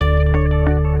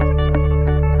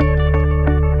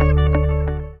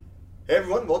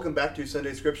welcome back to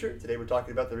Sunday Scripture. Today we're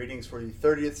talking about the readings for the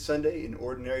 30th Sunday in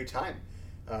Ordinary Time.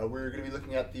 We're going to be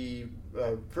looking at the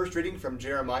first reading from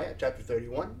Jeremiah, chapter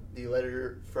 31, the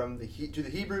letter from to the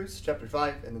Hebrews, chapter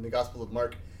 5, and then the Gospel of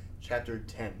Mark, chapter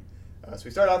 10. So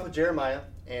we start off with Jeremiah,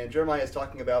 and Jeremiah is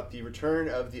talking about the return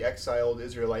of the exiled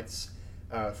Israelites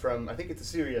from, I think it's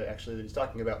Assyria, actually, that he's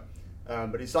talking about.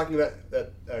 But he's talking about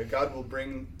that God will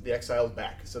bring the exiles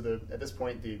back. So at this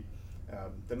point, the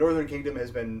northern kingdom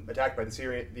has been attacked by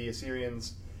the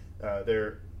Assyrians.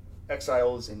 They're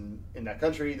exiles in that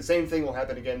country. The same thing will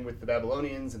happen again with the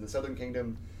Babylonians in the southern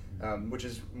kingdom, which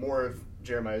is more of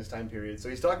Jeremiah's time period. So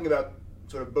he's talking about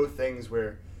sort of both things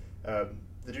where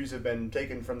the Jews have been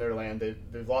taken from their land,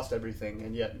 they've lost everything,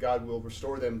 and yet God will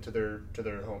restore them to their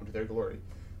home, to their glory.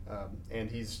 And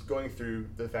he's going through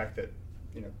the fact that,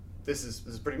 this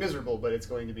is pretty miserable, but it's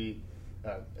going to be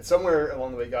somewhere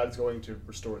along the way God is going to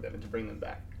restore them and to bring them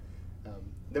back.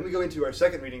 Then we go into our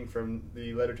second reading from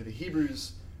the letter to the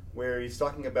Hebrews, where he's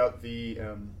talking about the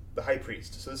high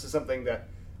priest. So this is something that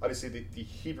obviously the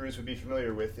Hebrews would be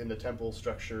familiar with in the temple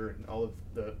structure and all of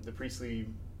the priestly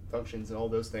functions and all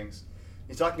those things.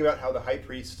 He's talking about how the high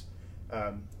priest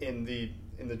in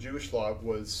the Jewish law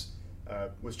was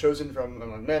chosen from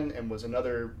among men and was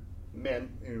another man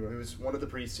who was one of the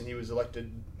priests, and he was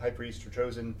elected high priest or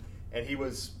chosen,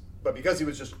 but because he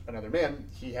was just another man,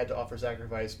 he had to offer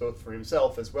sacrifice both for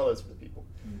himself as well as for the people.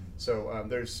 So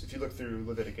if you look through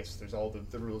Leviticus, there's all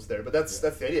the rules there. But that's the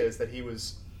idea, is that he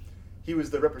was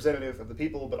the representative of the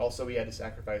people, but also he had to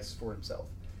sacrifice for himself.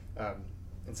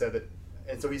 And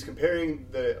so he's comparing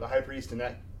the high priest in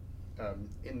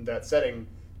that setting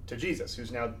to Jesus,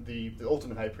 who's now the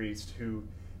ultimate high priest, who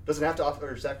doesn't have to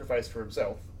offer sacrifice for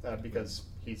himself because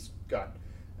he's God.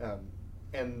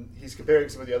 And he's comparing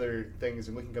some of the other things,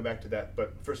 and we can come back to that.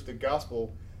 But first, the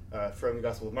gospel from the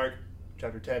Gospel of Mark,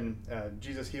 chapter 10,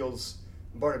 Jesus heals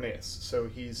Bartimaeus. So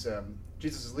Jesus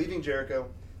is leaving Jericho.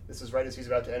 This is right as he's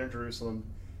about to enter Jerusalem,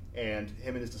 and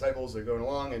him and his disciples are going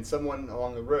along, and someone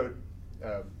along the road,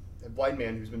 a blind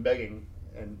man who's been begging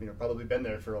and probably been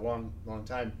there for a long, long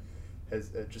time,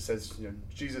 just says,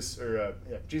 Jesus,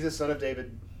 Son of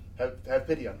David, have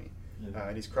pity on me. Yeah.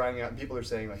 And he's crying out, and people are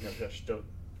saying, like, Josh, don't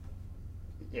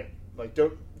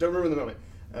ruin the moment.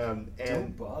 And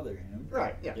don't bother him.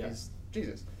 Right, yeah. He's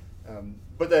Jesus.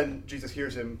 But then Jesus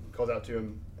hears him, calls out to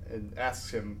him, and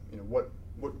asks him, what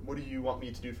do you want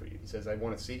me to do for you? He says, I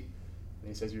want to see. And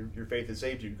he says, your faith has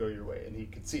saved you, go your way. And he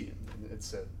could see. And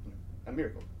it's a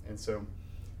miracle. And so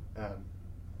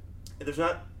there's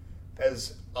not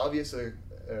as obvious a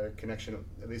connection,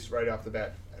 at least right off the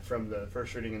bat, from the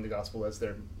first reading in the gospel as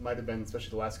there might have been,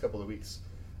 especially the last couple of weeks.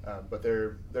 But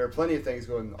there are plenty of things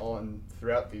going on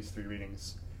throughout these three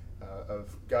readings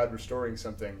of God restoring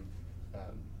something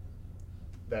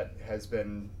that has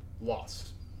been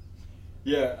lost.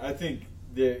 Yeah, I think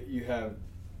that you have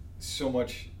so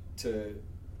much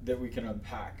that we can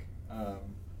unpack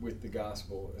with the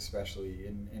gospel, especially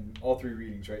in all three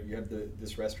readings, right? You have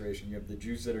this restoration. You have the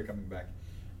Jews that are coming back.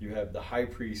 You have the high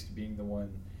priest being the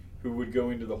one who would go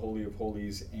into the Holy of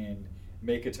Holies and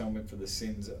make atonement for the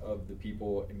sins of the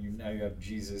people, and now you have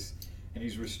Jesus, and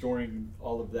he's restoring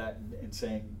all of that and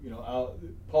saying,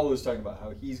 Paul is talking about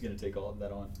how he's going to take all of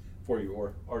that on for you,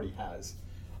 or already has.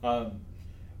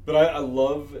 But I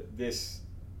love this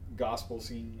gospel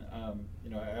scene.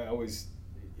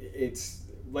 It's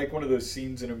like one of those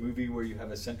scenes in a movie where you have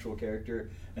a central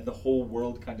character and the whole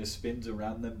world kind of spins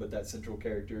around them, but that central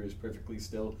character is perfectly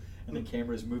still, and the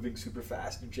camera is moving super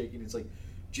fast and shaking. It's like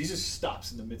Jesus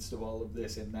stops in the midst of all of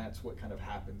this, and that's what kind of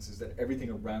happens, is that everything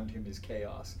around him is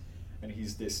chaos, and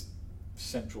he's this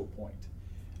central point.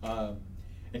 And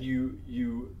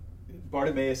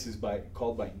Bartimaeus is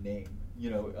called by name,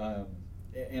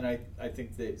 and I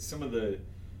think that some of the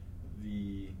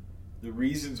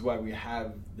reasons why we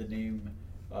have the name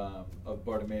of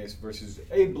Bartimaeus versus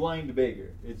a blind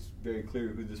beggar, it's very clear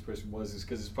who this person was, is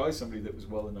because it's probably somebody that was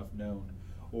well enough known,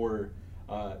 or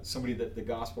somebody that the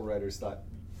gospel writers thought,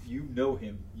 you know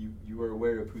him, you are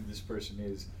aware of who this person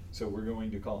is, so we're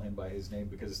going to call him by his name,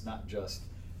 because it's not just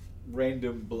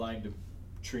random blind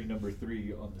tree number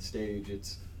 3 on the stage,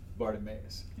 it's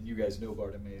Bartimaeus. And you guys know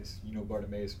Bartimaeus. You know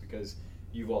Bartimaeus because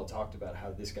you've all talked about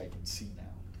how this guy can see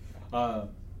now.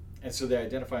 And so they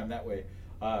identify him that way.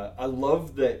 I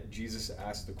love that Jesus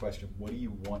asked the question, what do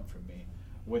you want from me?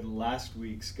 When last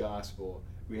week's gospel,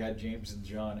 we had James and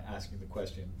John asking the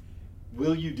question,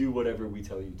 will you do whatever we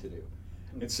tell you to do?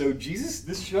 And so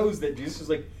this shows that Jesus is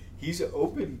like, he's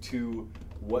open to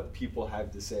what people have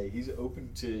to say. He's open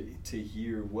to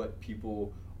hear what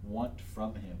people want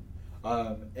from him.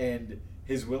 And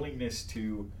his willingness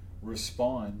to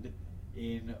respond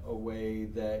in a way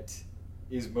that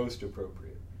is most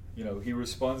appropriate. He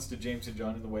responds to James and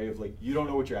John in the way of like, you don't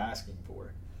know what you're asking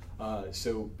for,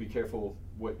 so be careful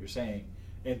what you're saying.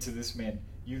 And to this man,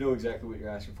 you know exactly what you're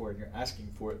asking for, and you're asking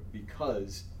for it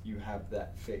because you have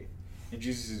that faith. And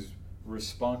Jesus is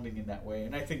responding in that way.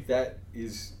 And I think that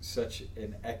is such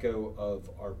an echo of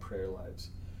our prayer lives.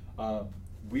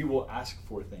 We will ask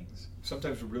for things.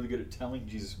 Sometimes we're really good at telling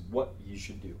Jesus what he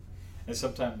should do. And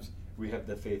sometimes we have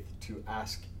the faith to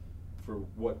ask for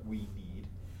what we need.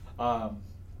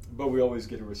 But we always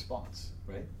get a response,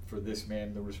 right? For this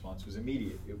man, the response was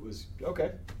immediate. It was,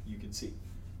 okay, you can see.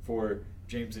 For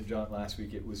James and John last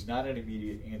week, it was not an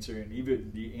immediate answer. And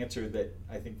even the answer that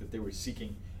I think that they were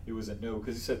seeking, it was a no,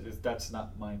 because he said, that's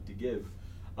not mine to give.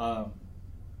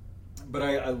 But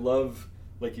I love,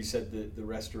 like you said, the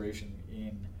restoration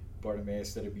in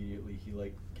Bartimaeus, that immediately he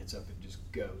like gets up and just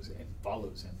goes and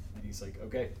follows him. And he's like,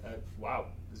 okay, wow,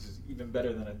 this is even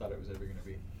better than I thought it was ever going to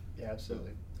be. Yeah,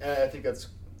 absolutely. And I think that's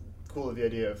cool, of the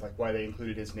idea of like why they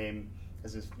included his name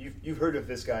as this. You've heard of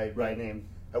this guy by name.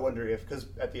 I wonder if, because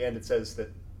at the end it says that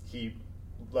he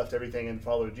left everything and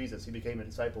followed Jesus. He became a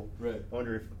disciple. Right. I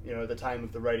wonder if, at the time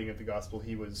of the writing of the gospel,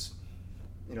 he was,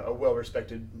 a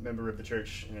well-respected member of the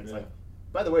church. And it's like,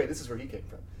 by the way, this is where he came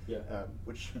from. Yeah.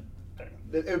 Which, I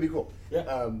don't know, it would be cool.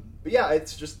 Yeah. But yeah,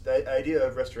 it's just the idea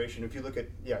of restoration. If you look at,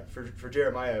 for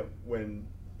Jeremiah, when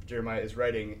Jeremiah is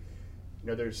writing,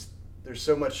 there's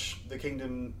so much, the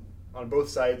kingdom on both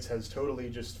sides has totally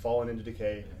just fallen into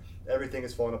decay. Yeah. Everything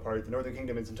has fallen apart. The northern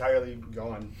kingdom is entirely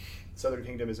gone. The southern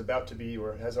kingdom is about to be,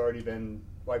 or has already been,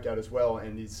 wiped out as well.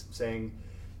 And he's saying,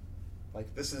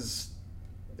 like, this is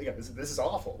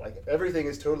awful. Like, everything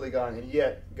is totally gone, and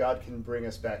yet God can bring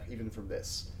us back even from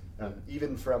this.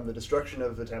 Even from the destruction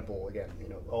of the temple, again,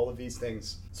 all of these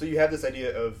things. So you have this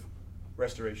idea of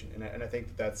restoration, and I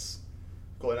think that's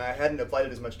cool. And I hadn't applied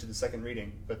it as much to the second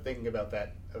reading, but thinking about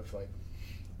that, of like,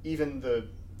 even the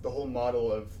whole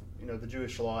model of, the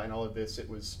Jewish law and all of this, it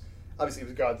was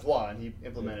God's law, and he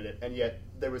implemented it, and yet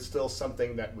there was still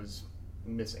something that was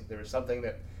missing. There was something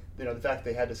that, the fact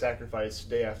they had to sacrifice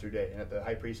day after day, and that the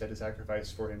high priest had to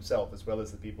sacrifice for himself as well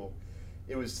as the people.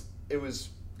 It was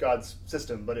God's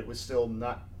system, but it was still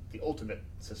not the ultimate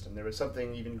system. There was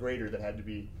something even greater that had to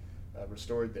be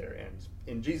restored there, and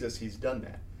in Jesus, he's done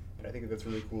that. And I think that's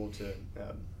really cool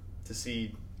to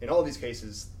see in all of these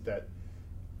cases, that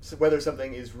whether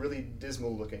something is really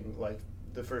dismal looking, like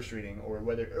the first reading, or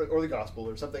the gospel,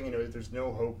 or something, there's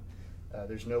no hope,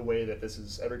 there's no way that this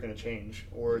is ever going to change,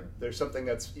 or there's something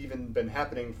that's even been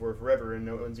happening for forever and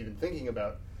no one's even thinking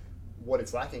about what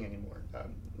it's lacking anymore.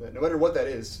 No matter what that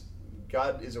is,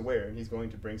 God is aware, and he's going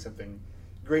to bring something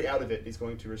great out of it. He's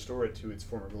going to restore it to its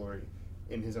former glory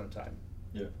in his own time.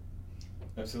 Yeah,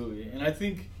 absolutely. And I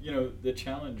think, the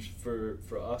challenge for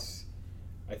us,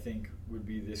 I think, would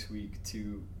be this week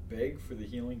to beg for the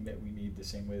healing that we need the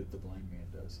same way that the blind man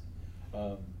does.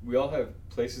 We all have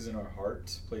places in our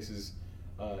hearts, places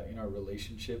in our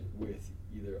relationship with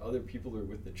either other people or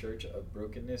with the church of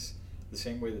brokenness, the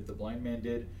same way that the blind man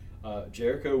did.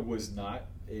 Jericho was not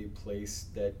a place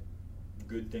that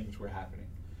good things were happening.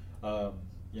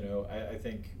 I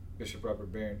think Bishop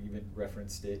Robert Barron even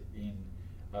referenced it in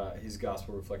his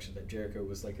gospel reflection, that Jericho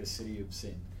was like a city of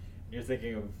sin. And you're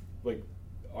thinking of like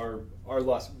our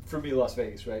Las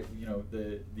Vegas, right?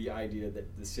 The idea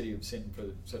that the city of sin for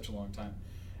such a long time.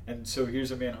 And so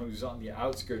here's a man who's on the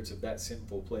outskirts of that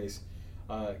sinful place,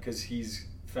 because he's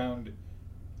found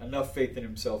enough faith in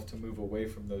himself to move away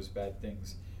from those bad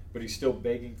things. But he's still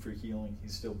begging for healing.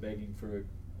 He's still begging for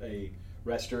a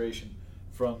restoration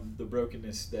from the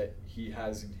brokenness that he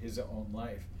has in his own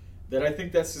life. That I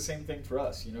think that's the same thing for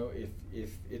us.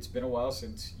 If it's been a while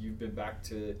since you've been back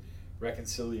to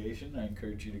reconciliation, I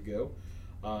encourage you to go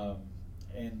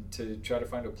and to try to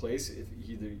find a place, if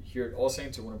either here at All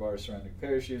Saints or one of our surrounding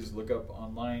parishes. Look up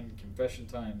online confession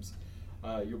times,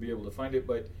 you'll be able to find it.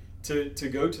 But to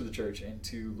go to the church and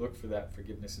to look for that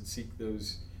forgiveness and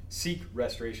seek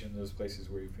restoration in those places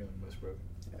where you're feeling most broken.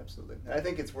 Absolutely. And I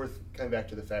think it's worth coming back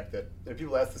to the fact that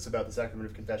people ask this about the sacrament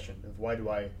of confession, of why do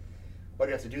I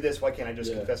have to do this? Why can't I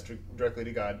just confess directly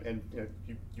to God? And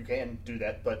you can do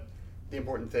that, but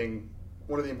one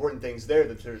of the important things there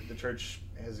that the church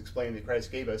has explained that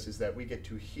Christ gave us is that we get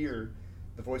to hear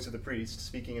the voice of the priest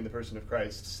speaking in the person of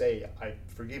Christ say, I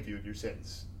forgive you of your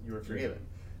sins. You are forgiven.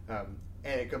 And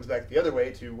it comes back the other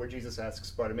way to where Jesus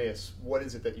asks Bartimaeus, what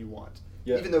is it that you want?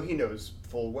 Yeah. Even though he knows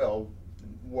full well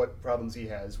what problems he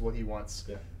has, what he wants.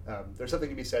 Yeah. There's something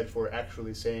to be said for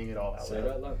actually saying it all out loud. Say it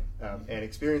out loud. And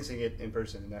experiencing it in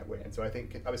person in that way. And so I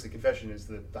think, obviously, confession is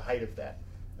the height of that.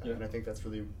 Yeah. And I think that's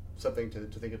really something to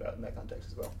think about in that context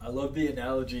as well. I love the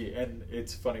analogy, and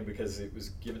it's funny because it was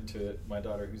given to my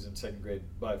daughter, who's in second grade,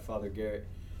 by Father Garrett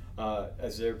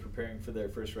as they're preparing for their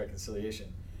first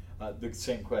reconciliation. The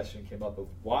same question came up of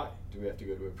why do we have to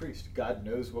go to a priest? God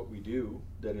knows what we do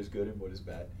that is good and what is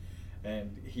bad.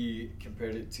 And he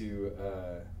compared it to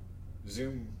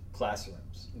Zoom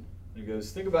classrooms. And he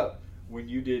goes, think about when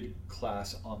you did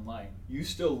class online. You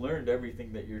still learned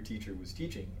everything that your teacher was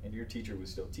teaching, and your teacher was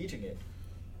still teaching it.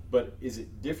 But is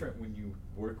it different when you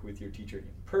work with your teacher in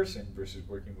person versus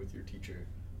working with your teacher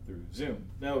through Zoom?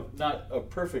 Now, not a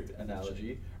perfect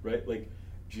analogy, right? Like,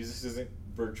 Jesus isn't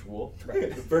virtual.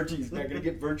 Right. He's not going to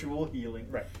get virtual healing.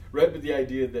 Right. Right, but the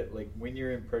idea that, like, when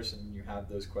you're in person and you have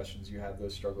those questions, you have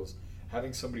those struggles,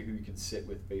 having somebody who you can sit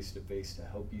with face to face to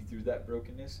help you through that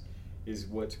brokenness is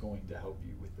what's going to help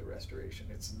you with the restoration.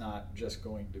 It's not just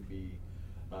going to be,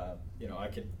 I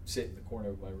can sit in the corner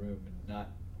of my room and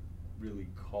not really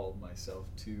call myself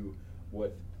to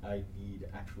what I need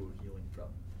actual healing from.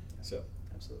 So,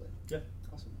 absolutely. Yeah.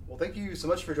 Awesome. Well, thank you so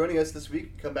much for joining us this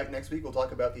week. Come back next week. We'll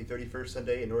talk about the 31st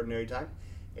Sunday in Ordinary Time.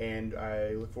 And I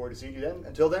look forward to seeing you then.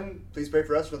 Until then, please pray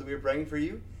for us. Know that we are praying for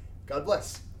you. God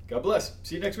bless. God bless.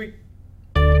 See you next week.